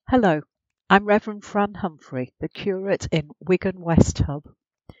Hello, I'm Reverend Fran Humphry, the curate in Wigan West Hub.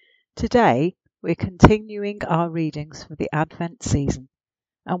 Today, we're continuing our readings for the Advent season,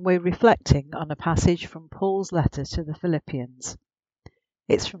 and we're reflecting on a passage from Paul's letter to the Philippians.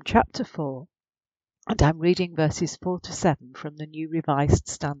 It's from chapter 4, and I'm reading verses 4 to 7 from the New Revised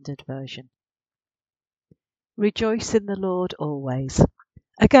Standard Version. Rejoice in the Lord always.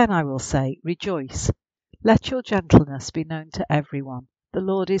 Again I will say, rejoice. Let your gentleness be known to everyone. The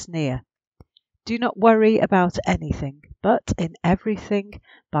Lord is near. Do not worry about anything, but in everything,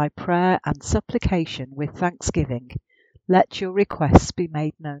 by prayer and supplication with thanksgiving, let your requests be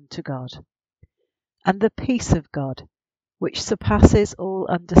made known to God. And the peace of God, which surpasses all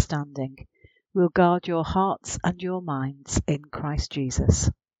understanding, will guard your hearts and your minds in Christ Jesus.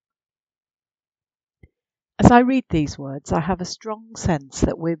 As I read these words, I have a strong sense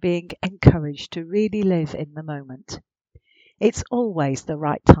that we're being encouraged to really live in the moment. It's always the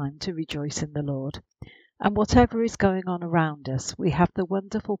right time to rejoice in the Lord. And whatever is going on around us, we have the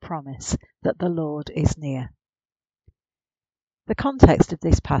wonderful promise that the Lord is near. The context of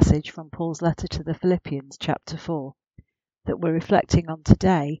this passage from Paul's letter to the Philippians, chapter 4, that we're reflecting on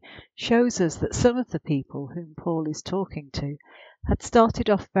today, shows us that some of the people whom Paul is talking to had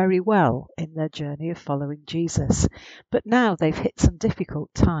started off very well in their journey of following Jesus, but now they've hit some difficult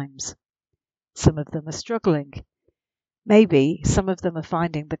times. Some of them are struggling. Maybe some of them are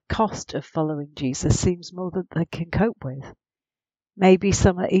finding the cost of following Jesus seems more than they can cope with. Maybe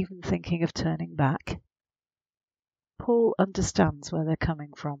some are even thinking of turning back. Paul understands where they're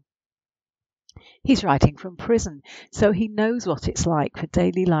coming from. He's writing from prison, so he knows what it's like for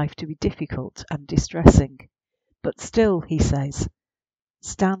daily life to be difficult and distressing. But still, he says,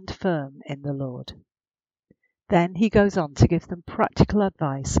 stand firm in the Lord. Then he goes on to give them practical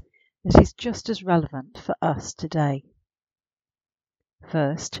advice that is just as relevant for us today.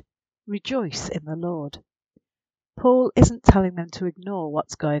 First, rejoice in the Lord. Paul isn't telling them to ignore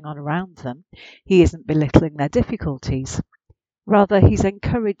what's going on around them. He isn't belittling their difficulties. Rather, he's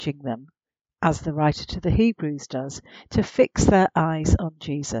encouraging them, as the writer to the Hebrews does, to fix their eyes on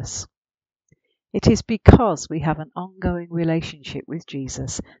Jesus. It is because we have an ongoing relationship with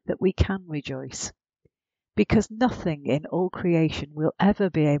Jesus that we can rejoice, because nothing in all creation will ever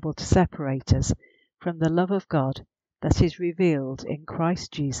be able to separate us from the love of God that is revealed in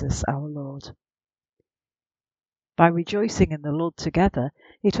Christ Jesus our Lord. By rejoicing in the Lord together,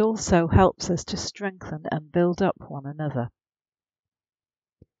 it also helps us to strengthen and build up one another.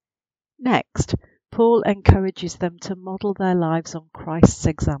 Next, Paul encourages them to model their lives on Christ's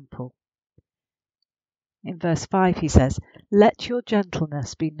example. In verse 5 he says, let your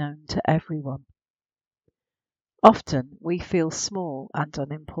gentleness be known to everyone. Often we feel small and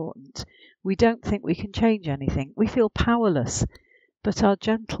unimportant. We don't think we can change anything. We feel powerless, but our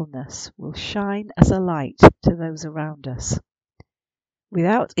gentleness will shine as a light to those around us.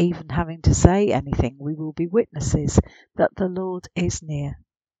 Without even having to say anything, we will be witnesses that the Lord is near.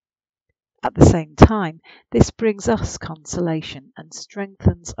 At the same time, this brings us consolation and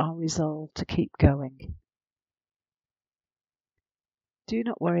strengthens our resolve to keep going. Do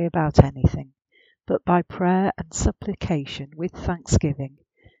not worry about anything, but by prayer and supplication with thanksgiving,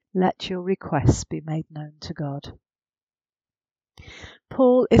 let your requests be made known to God.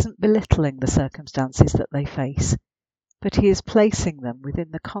 Paul isn't belittling the circumstances that they face, but he is placing them within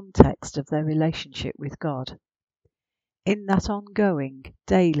the context of their relationship with God. In that ongoing,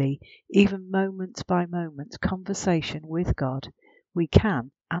 daily, even moment by moment conversation with God, we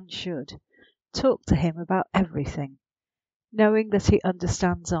can, and should, talk to him about everything, knowing that he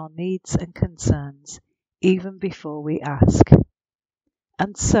understands our needs and concerns even before we ask.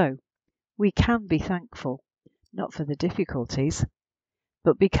 And so, we can be thankful, not for the difficulties,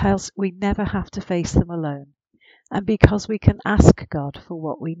 but because we never have to face them alone, and because we can ask God for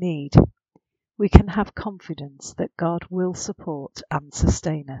what we need. We can have confidence that God will support and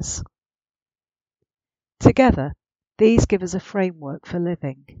sustain us. Together, these give us a framework for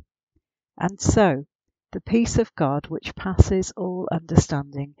living. And so, the peace of God, which passes all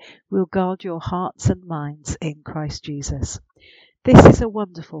understanding, will guard your hearts and minds in Christ Jesus. This is a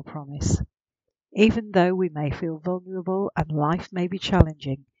wonderful promise. Even though we may feel vulnerable and life may be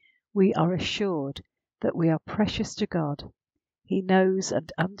challenging, we are assured that we are precious to God. He knows and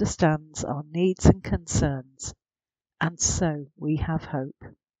understands our needs and concerns, and so we have hope.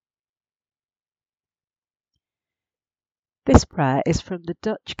 This prayer is from the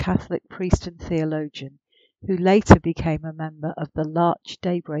Dutch Catholic priest and theologian who later became a member of the L'Arche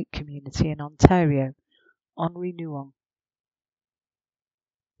Daybreak community in Ontario, Henri Nouwen.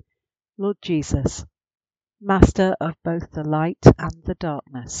 Lord Jesus, Master of both the light and the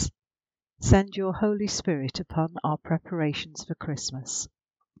darkness, send your Holy Spirit upon our preparations for Christmas.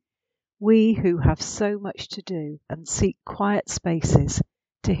 We who have so much to do and seek quiet spaces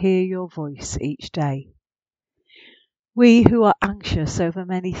to hear your voice each day. We who are anxious over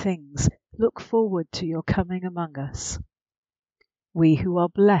many things look forward to your coming among us. We who are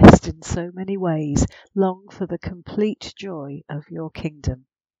blessed in so many ways long for the complete joy of your kingdom.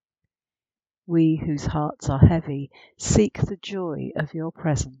 We whose hearts are heavy seek the joy of your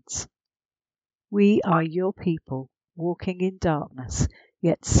presence. We are your people, walking in darkness,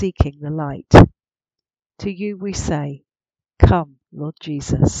 yet seeking the light. To you we say, Come, Lord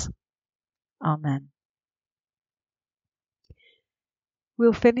Jesus. Amen.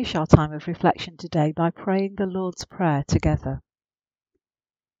 We'll finish our time of reflection today by praying the Lord's Prayer together.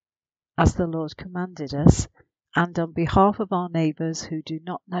 As the Lord commanded us, and on behalf of our neighbours who do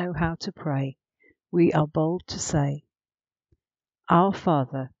not know how to pray, we are bold to say, Our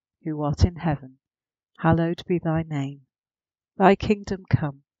Father, who art in heaven, hallowed be thy name. Thy kingdom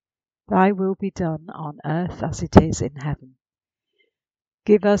come, thy will be done on earth as it is in heaven.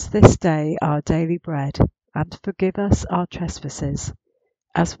 Give us this day our daily bread, and forgive us our trespasses,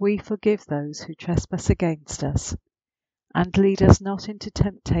 as we forgive those who trespass against us. And lead us not into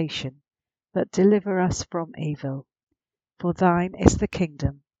temptation, but deliver us from evil. For thine is the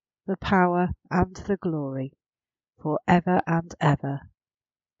kingdom, the power, and the glory, for ever and ever.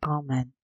 Amen.